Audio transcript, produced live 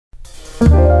I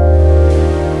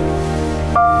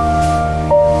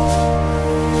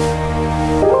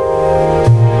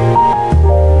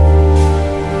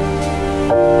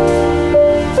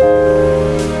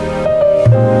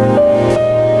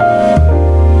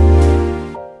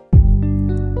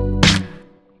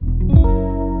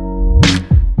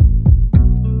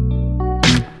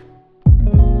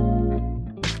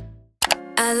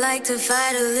like to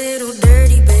fight a little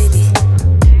dirty, baby.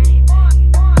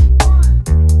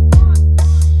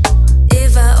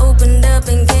 If I opened up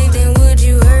and caved in, would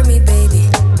you hurt me, baby?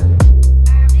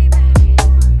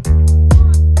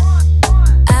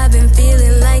 I've been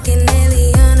feeling like an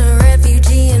alien, a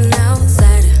refugee, an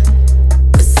outsider.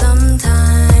 But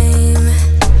sometime,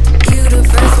 you the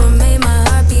first one made my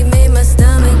heart beat, made my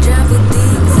stomach drop with the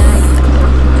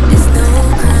anxiety. It's no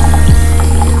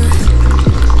crime.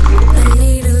 I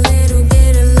need a little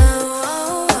bit of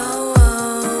love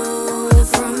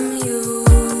from you.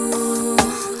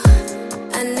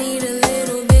 I need a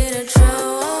little bit of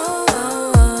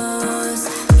trust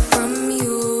from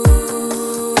you.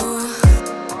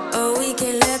 Or we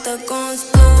can let the guns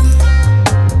blow.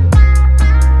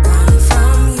 Running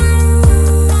from you.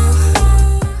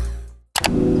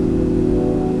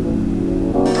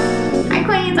 Hi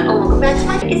Queens, welcome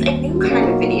back to it's a new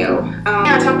kind of video.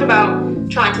 I talked about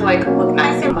trying to like look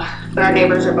nice, but our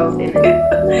neighbors are both in it. But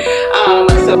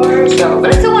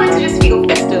I still wanted to just feel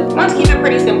festive. Wanted to keep it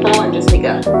pretty simple and just make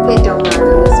a bit donut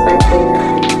on this birthday.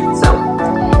 So,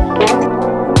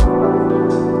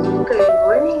 good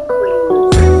morning,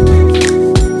 Queens.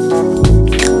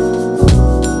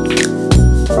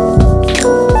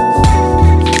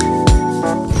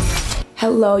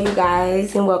 Hello you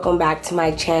guys, and welcome back to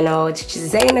my channel. It's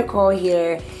Jazaenicole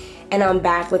here, and I'm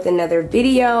back with another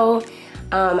video.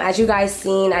 As you guys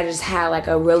seen, I just had like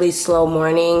a really slow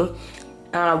morning.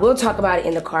 We'll talk about it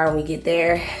in the car when we get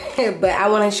there. But I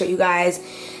want to show you guys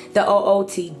the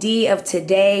OOTD of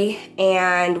today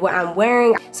and what I'm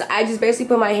wearing. So I just basically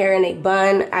put my hair in a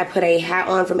bun. I put a hat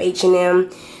on from H&M,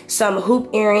 some hoop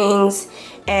earrings,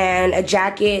 and a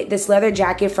jacket, this leather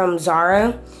jacket from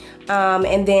Zara.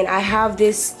 And then I have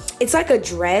this, it's like a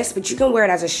dress, but you can wear it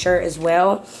as a shirt as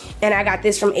well. And I got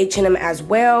this from H&M as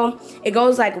well. It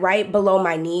goes like right below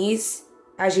my knees,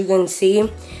 as you can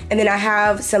see. And then I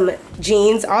have some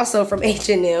jeans also from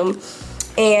H&M.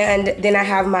 And then I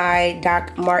have my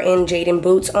Doc Martin Jaden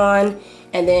boots on,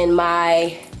 and then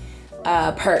my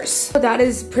purse. So that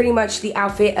is pretty much the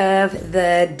outfit of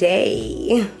the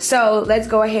day. So let's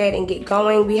go ahead and get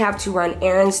going. We have to run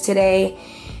errands today.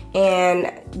 And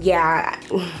yeah,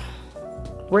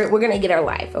 we're gonna get our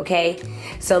life, okay?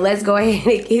 So let's go ahead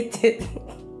and get to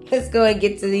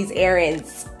these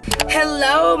errands.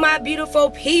 Hello, my beautiful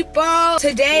people.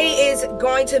 Today is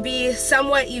going to be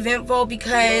somewhat eventful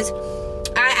because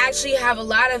I actually have a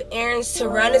lot of errands to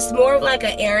run. It's more of like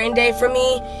an errand day for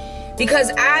me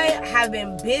because I have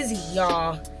been busy,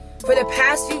 y'all, for the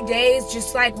past few days,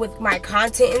 just like with my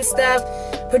content and stuff,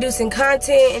 producing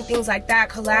content and things like that,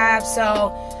 collabs.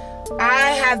 So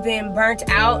I have been burnt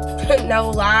out, no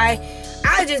lie.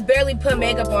 I just barely put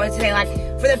makeup on today. Like,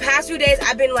 for the past few days,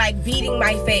 I've been like beating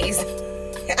my face.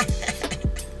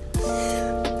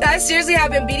 I seriously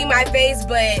have been beating my face,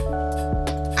 but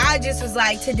I just was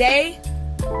like, today,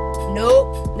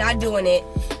 nope, not doing it.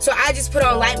 So I just put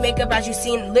on light makeup, as you've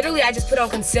seen. Literally, I just put on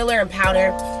concealer and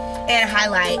powder and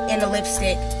highlight and a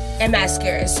lipstick and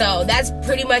mascara. So that's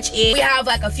pretty much it. We have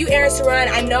like a few errands to run.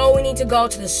 I know we need to go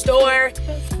to the store,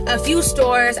 a few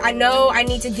stores. I know I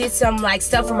need to get some like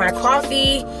stuff for my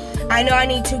coffee. I know I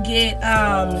need to get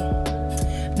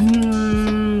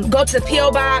go to the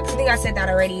P.O. box. I think I said that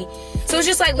already. So it's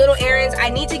just like little errands. I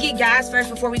need to get gas first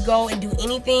before we go and do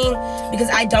anything because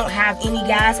I don't have any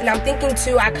gas. And I'm thinking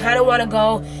too, I kind of want to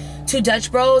go to Dutch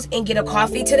Bros and get a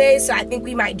coffee today. So I think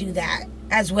we might do that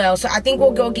as well. So I think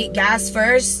we'll go get gas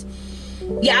first.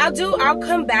 Yeah, I'll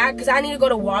come back because I need to go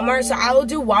to Walmart. So I will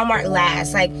do Walmart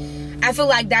last. Like, I feel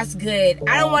like that's good.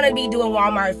 I don't want to be doing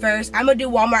Walmart first. I'm going to do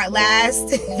Walmart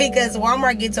last because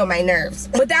Walmart gets on my nerves.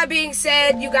 With that being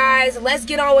said, you guys, let's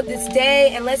get on with this day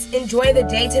and let's enjoy the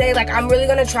day today. Like, I'm really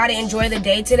going to try to enjoy the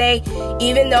day today,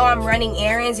 even though I'm running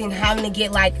errands and having to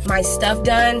get, like, my stuff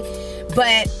done.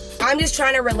 But I'm just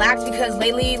trying to relax because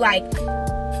lately, like,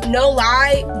 no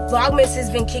lie, VLOGMAS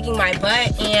has been kicking my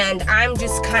butt and I'm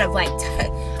just kind of like,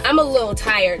 I'm a little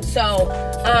tired. So,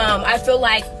 I feel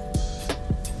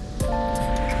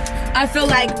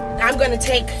like I'm gonna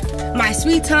take my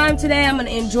sweet time today. I'm gonna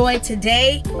enjoy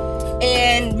today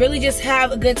and really just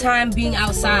have a good time being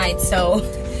outside. So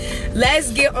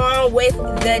let's get on with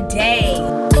the day.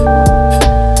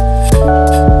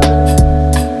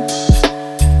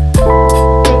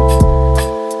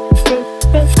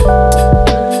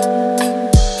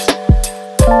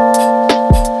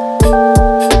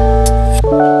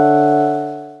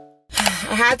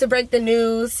 break the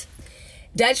news.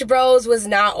 Dutch Bros was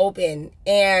not open,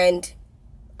 and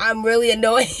I'm really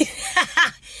annoyed.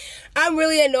 I'm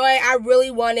really annoyed. I really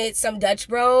wanted some Dutch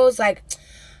Bros. Like,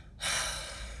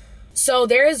 so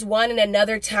there is one in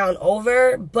another town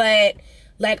over, but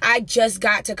like I just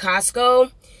got to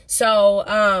Costco.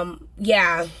 So,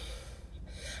 yeah.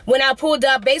 When I pulled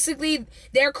up, basically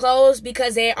they're closed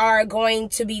because they are going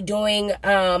to be doing,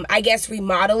 I guess,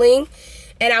 remodeling.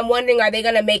 And I'm wondering, are they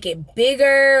going to make it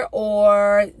bigger,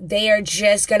 or they are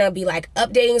just going to be like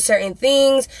updating certain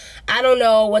things? I don't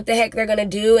know what the heck they're going to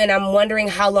do. And I'm wondering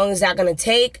how long is that going to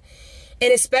take?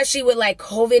 And especially with like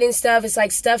COVID and stuff, it's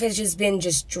like stuff has just been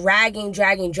just dragging.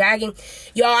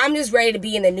 Y'all, I'm just ready to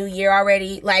be in the new year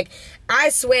already. Like, I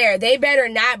swear, they better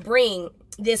not bring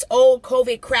this old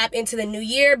COVID crap into the new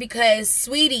year, because,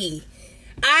 sweetie,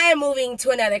 I am moving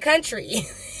to another country.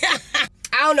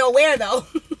 I don't know where, though.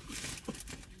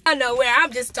 I don't know where.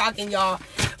 I'm just talking, y'all.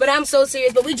 But I'm so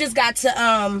serious. But we just got to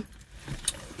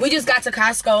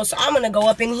Costco, so I'm gonna go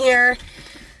up in here,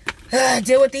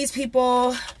 deal with these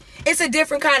people. It's a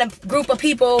different kind of group of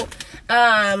people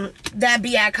that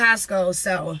be at Costco,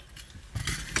 so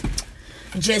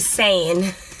just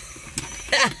saying.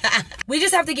 We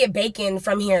just have to get bacon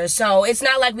from here, so it's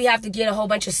not like we have to get a whole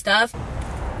bunch of stuff.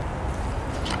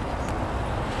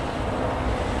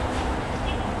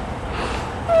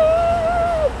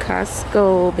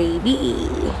 Costco, baby.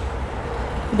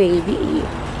 Baby.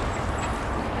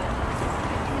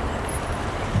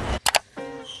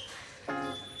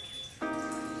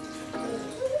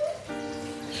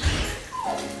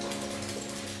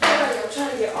 I'm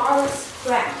trying to get all this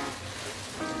crap.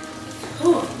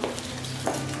 Whew.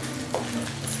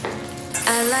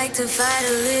 I like to fight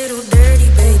a little dirty,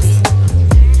 baby.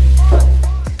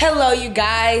 Hello, you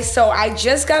guys. So I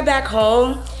just got back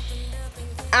home.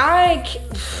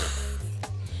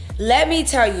 Let me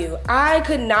tell you, I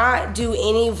could not do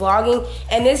any vlogging,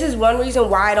 and this is one reason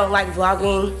why I don't like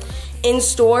vlogging in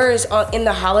stores in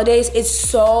the holidays. It's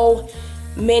so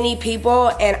many people,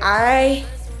 and I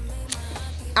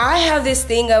have this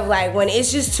thing of like, when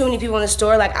it's just too many people in the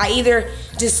store, like I either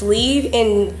just leave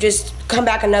and just come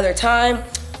back another time,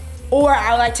 or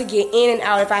I like to get in and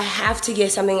out. If I have to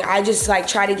get something, I just like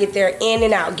try to get there in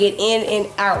and out, get in and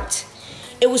out.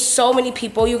 It was so many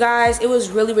people, you guys. It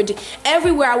was really ridiculous.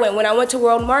 Everywhere I went, when I went to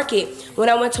World Market, when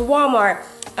I went to Walmart,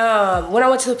 when I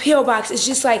went to the P.O. Box, it's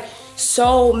just like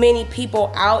so many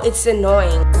people out. It's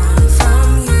annoying.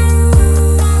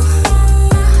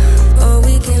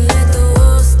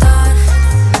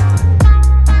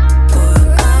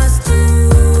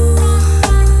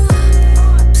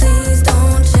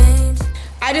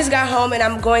 I just got home and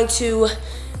I'm going to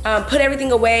put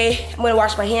everything away. I'm gonna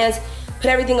wash my hands, put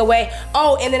everything away.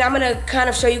 Oh, and then I'm gonna kind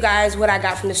of show you guys what I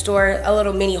got from the store, a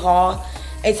little mini haul.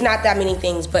 It's not that many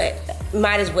things, but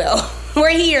might as well. We're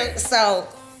here, so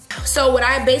what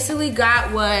I basically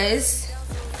got was,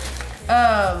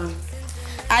 I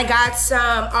got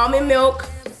some almond milk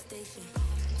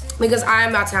because I'm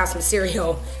about to have some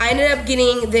cereal. I ended up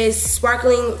getting this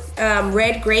sparkling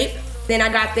red grape. Then I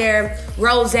got their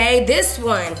rosé. This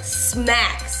one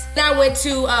smacks. Then I went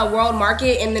to World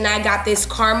Market, and then I got this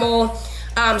caramel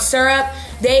syrup.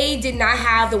 They did not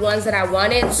have the ones that I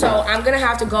wanted, so I'm gonna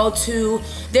have to go to,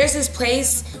 there's this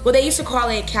place, well, they used to call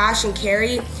it Cash and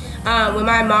Carry. When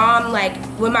my mom, like,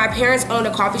 when my parents owned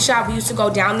a coffee shop, we used to go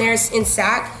down there in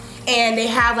Sac, and they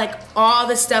have like all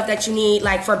the stuff that you need,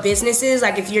 like for businesses,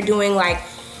 like if you're doing like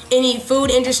any food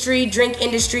industry, drink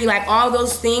industry, like all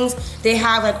those things, they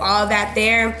have like all that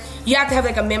there. You have to have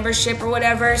like a membership or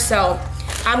whatever, so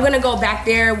I'm gonna go back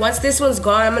there. Once this one's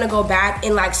gone, I'm gonna go back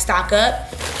and like stock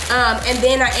up. And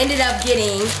then I ended up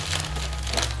getting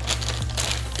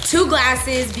 2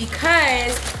 glasses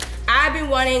because I've been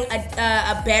wanting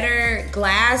a better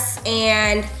glass,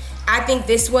 and I think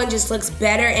this one just looks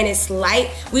better and it's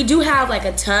light. We do have like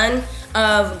a ton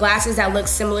of glasses that look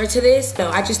similar to this. No,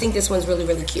 I just think this one's really,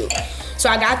 really cute. So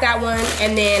I got that one,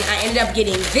 and then I ended up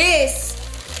getting this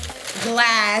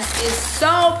glass. It's so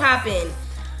poppin'.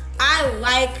 I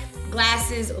like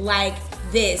glasses like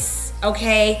this,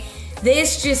 okay?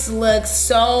 This just looks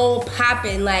so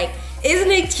poppin'. Like,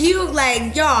 isn't it cute?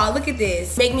 Like, y'all, look at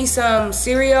this. Make me some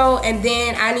cereal, and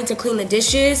then I need to clean the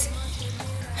dishes.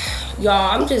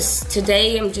 Y'all,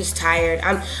 today I'm just tired.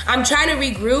 I'm trying to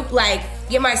regroup, like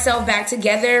get myself back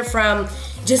together from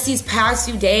just these past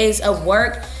few days of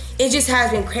work. It just has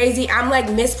been crazy. I'm like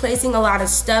misplacing a lot of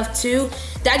stuff too.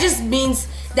 That just means,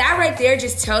 that right there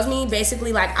just tells me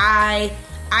basically like I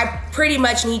pretty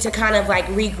much need to kind of like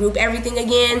regroup everything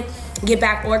again, get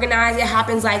back organized. It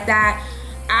happens like that.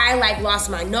 I like lost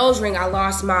my nose ring. I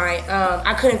lost my,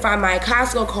 I couldn't find my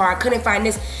Costco card. I couldn't find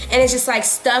this. And it's just like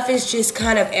stuff is just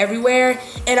kind of everywhere.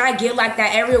 And I get like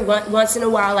that every once in a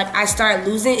while. Like I start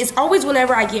losing. It's always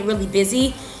whenever I get really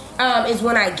busy is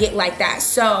when I get like that.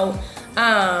 So,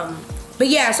 but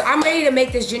yeah, so I'm ready to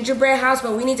make this gingerbread house,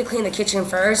 but we need to clean the kitchen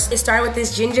first. It started with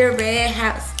this gingerbread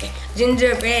house.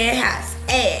 Gingerbread house.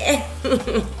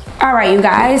 All right, you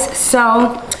guys.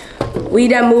 So we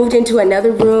done moved into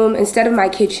another room instead of my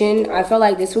kitchen. I felt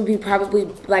like this would be probably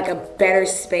like a better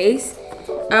space.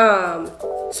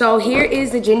 So here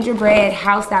is the gingerbread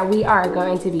house that we are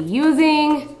going to be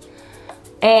using.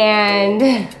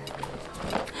 And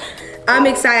I'm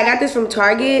excited. I got this from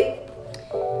Target.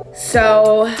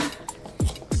 So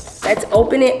let's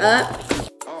open it up.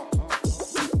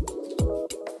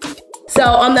 So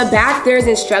on the back, there's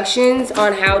instructions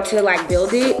on how to like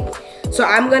build it. So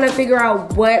I'm gonna figure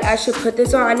out what I should put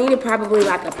this on. I need probably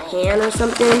like a pan or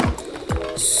something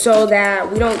so that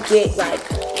we don't get like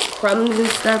crumbs and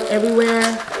stuff everywhere.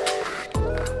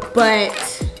 But,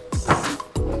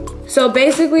 so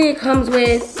basically it comes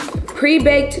with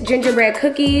pre-baked gingerbread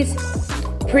cookies,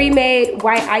 pre-made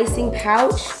white icing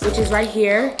pouch, which is right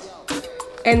here.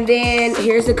 And then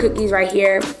here's the cookies right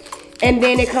here. And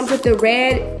then it comes with the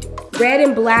red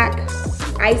and black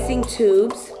icing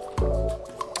tubes.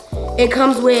 It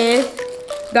comes with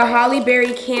the holly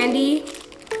berry candy,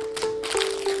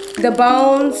 the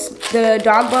bones, the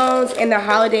dog bones, and the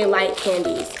holiday light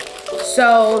candies.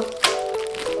 So,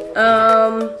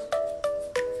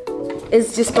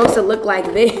 it's just supposed to look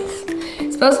like this.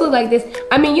 It's supposed to look like this.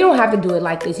 I mean, you don't have to do it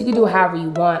like this. You can do it however you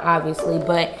want, obviously.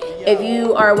 But if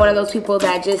you are one of those people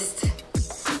that just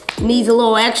needs a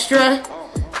little extra,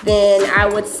 then I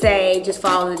would say just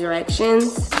follow the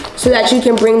directions so that you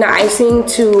can bring the icing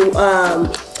to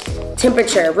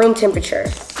room temperature.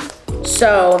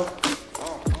 So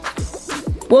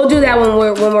we'll do that when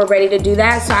we're ready to do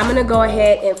that. So I'm gonna go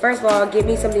ahead and first of all, get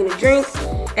me something to drink,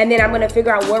 and then I'm gonna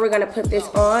figure out where we're gonna put this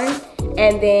on,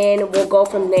 and then we'll go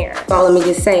from there. So let me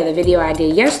just say, the video I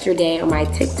did yesterday on my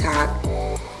TikTok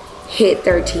hit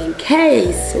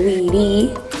 13K,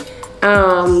 sweetie.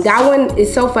 That one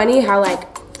is so funny how like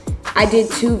I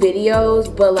did 2 videos,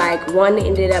 but like one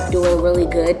ended up doing really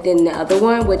good than the other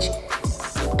one, which,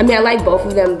 I mean, I like both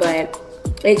of them, but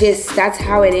it just, that's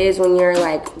how it is when you're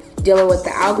like dealing with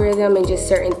the algorithm and just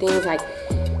certain things. Like,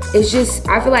 it's just,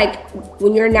 I feel like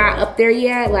when you're not up there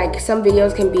yet, like some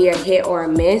videos can be a hit or a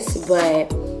miss,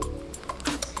 but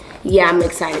yeah, I'm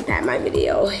excited that my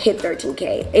video hit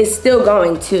 13K. It's still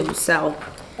going too, so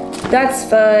that's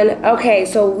fun. Okay,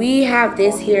 so we have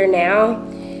this here now.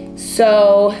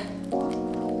 So,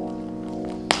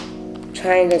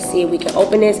 trying to see if we can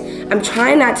open this. I'm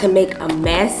trying not to make a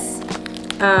mess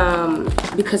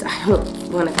because I don't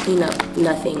want to clean up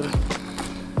nothing.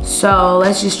 So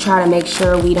let's just try to make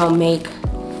sure we don't make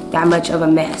that much of a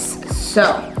mess.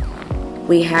 So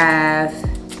we have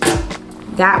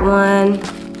that one.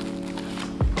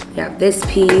 We have this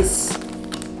piece.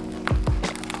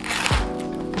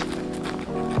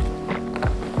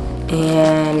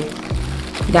 And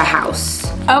the house.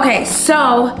 Okay,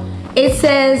 so it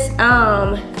says,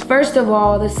 first of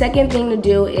all, the second thing to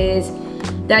do is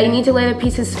that you need to lay the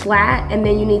pieces flat, and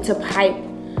then you need to pipe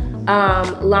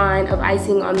line of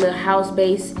icing on the house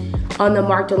base on the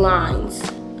marked lines.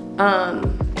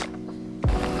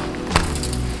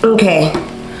 Okay.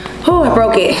 Oh, I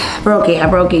broke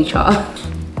it, y'all.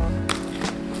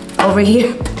 Over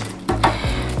here.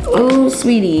 Oh,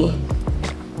 sweetie.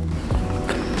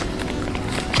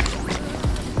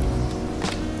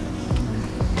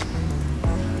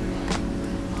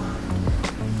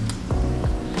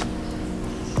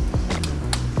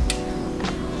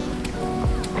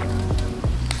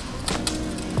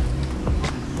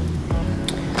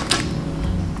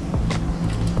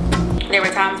 There were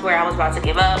times where I was about to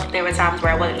give up. There were times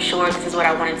where I wasn't sure this is what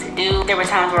I wanted to do. There were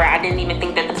times where I didn't even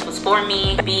think that this was for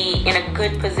me. To be in a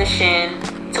good position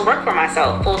to work for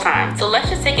myself full time. So let's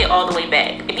just take it all the way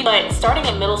back. But starting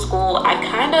in middle school, I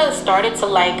kind of started to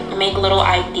like make little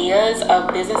ideas of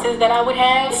businesses that I would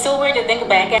have. It's so weird to think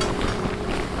back at.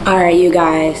 All right, you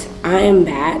guys, I am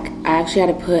back. I actually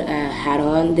had to put a hat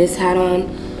on, this hat on.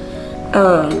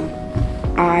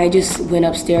 I just went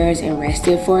upstairs and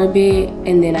rested for a bit,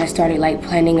 and then I started like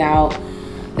planning out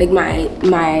like my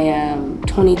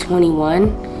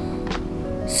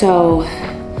 2021. So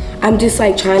I'm just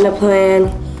like trying to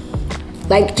plan,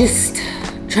 like just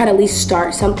try to at least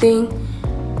start something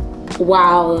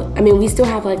while, I mean, we still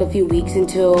have like a few weeks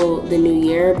until the new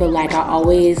year, but like I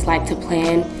always like to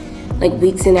plan like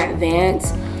weeks in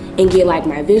advance and get like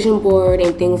my vision board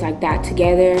and things like that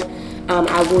together.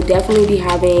 I will definitely be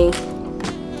having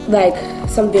like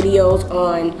some videos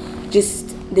on just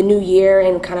the new year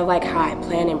and kind of like how I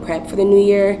plan and prep for the new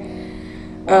year,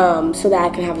 so that I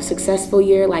can have a successful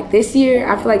year. Like this year,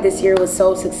 I feel like this year was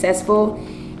so successful.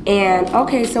 And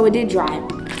okay, so it did dry.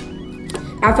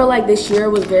 I feel like this year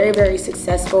was very, very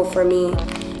successful for me,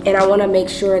 and I want to make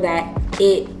sure that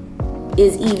it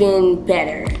is even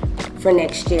better for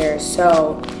next year.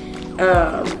 So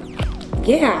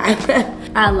yeah.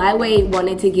 I lightweight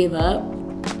wanted to give up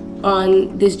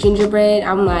on this gingerbread.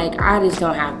 I'm like, I just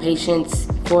don't have patience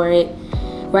for it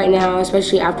right now,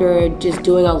 especially after just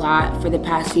doing a lot for the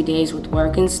past few days with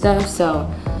work and stuff.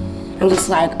 So I'm just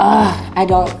like, I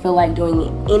don't feel like doing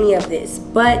any of this.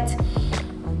 But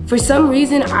for some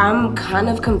reason, I'm kind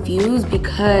of confused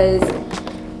because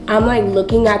I'm like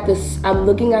looking at this, I'm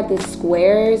looking at the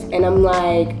squares, and I'm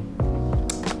like,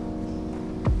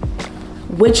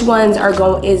 which ones are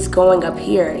going up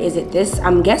here? Is it this?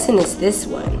 I'm guessing it's this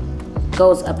one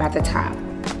goes up at the top,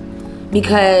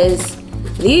 because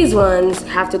these ones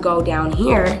have to go down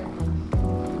here.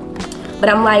 But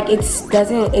I'm like,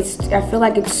 I feel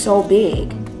like it's so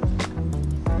big.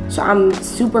 So I'm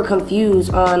super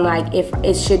confused on like if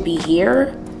it should be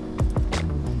here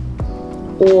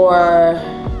or,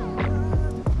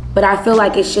 but I feel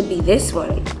like it should be this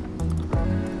one.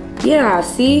 Yeah,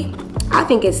 see? I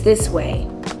think it's this way.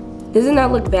 Doesn't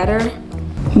that look better?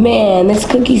 Man, this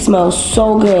cookie smells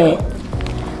so good.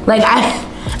 Like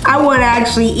I want to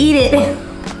actually eat it.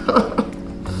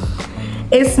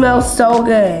 It smells so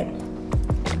good.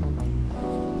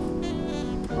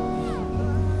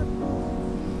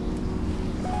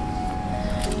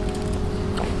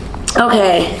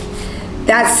 Okay,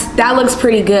 that looks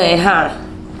pretty good, huh?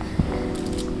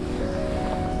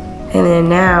 And then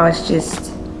now it's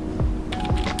just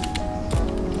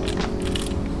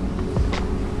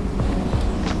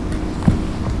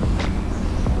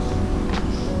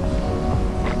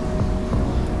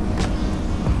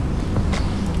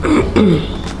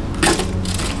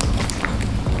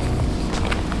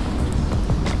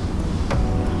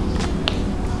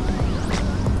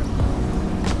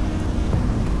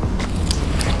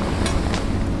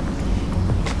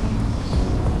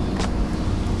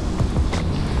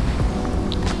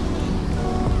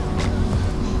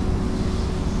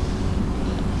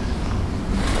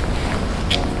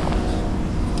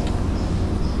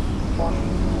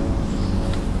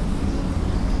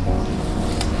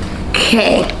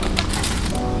okay.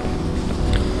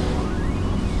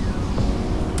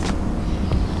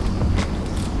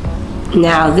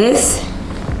 Now this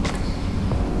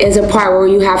is a part where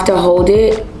you have to hold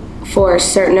it for a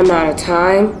certain amount of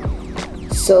time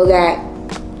so that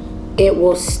it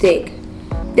will stick.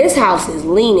 This house is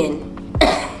leaning.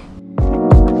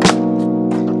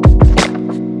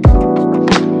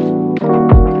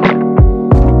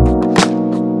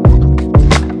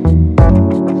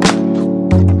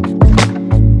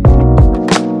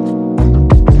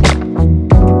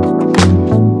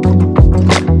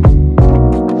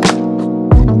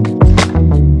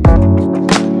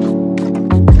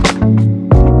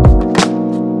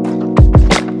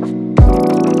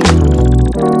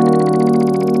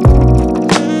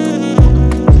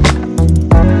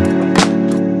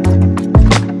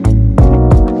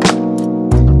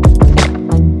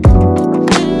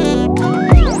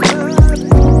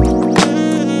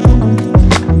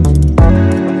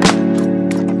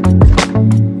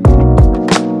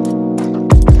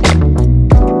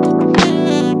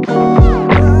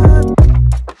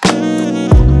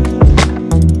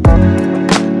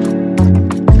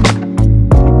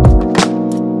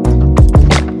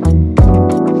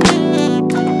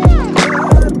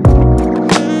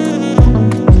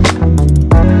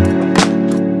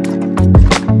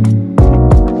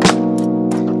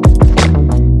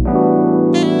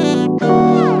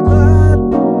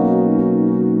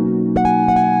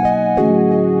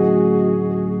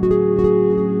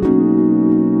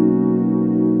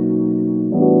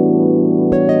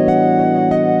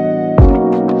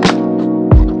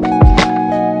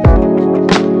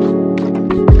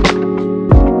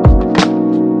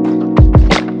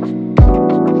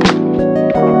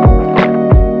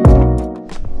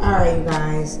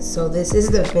 So this is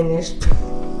the finished.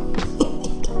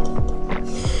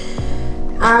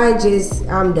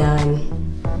 I'm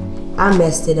done. I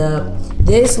messed it up.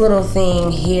 This little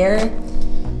thing here,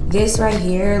 this right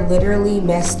here literally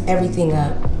messed everything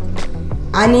up.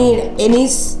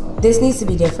 This needs to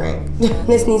be different.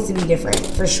 This needs to be different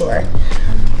for sure.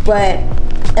 But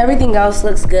everything else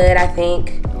looks good, I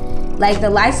think. Like the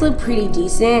lights look pretty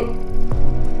decent.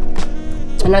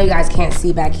 I know you guys can't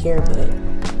see back here, but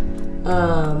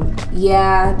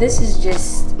Yeah, this is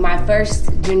just my first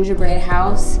gingerbread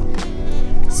house.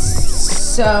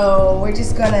 So we're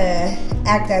just gonna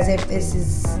act as if this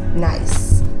is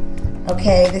nice.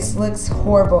 Okay, this looks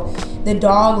horrible. The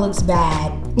dog looks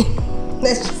bad.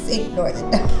 Let's just ignore the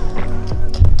dog.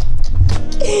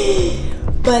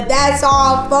 But that's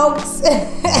all, folks.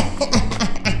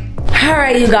 All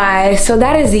right, you guys, so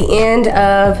that is the end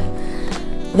of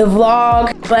the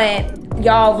vlog. But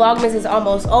y'all, Vlogmas is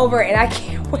almost over and I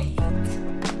can't wait.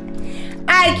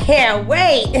 I can't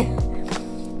wait.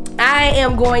 I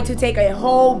am going to take a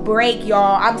whole break,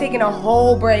 y'all. I'm taking a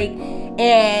whole break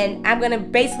and I'm gonna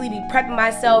basically be prepping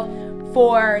myself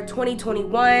for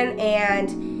 2021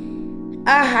 and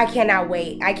I cannot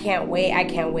wait. I can't wait. I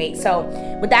can't wait. So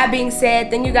with that being said,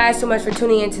 thank you guys so much for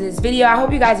tuning into this video. I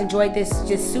hope you guys enjoyed this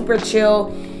just super chill,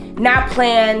 not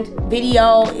planned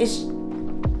video.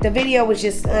 The video was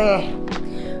just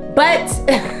but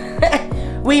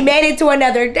we made it to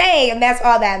another day and that's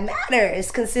all that matters.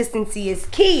 Consistency is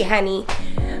key, honey.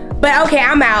 But okay,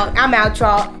 I'm out,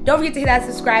 y'all. Don't forget to hit that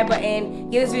subscribe button,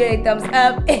 give this video a thumbs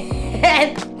up,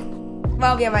 and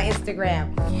follow me on my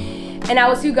Instagram. And I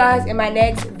will see you guys in my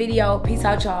next video. Peace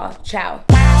out, y'all. Ciao.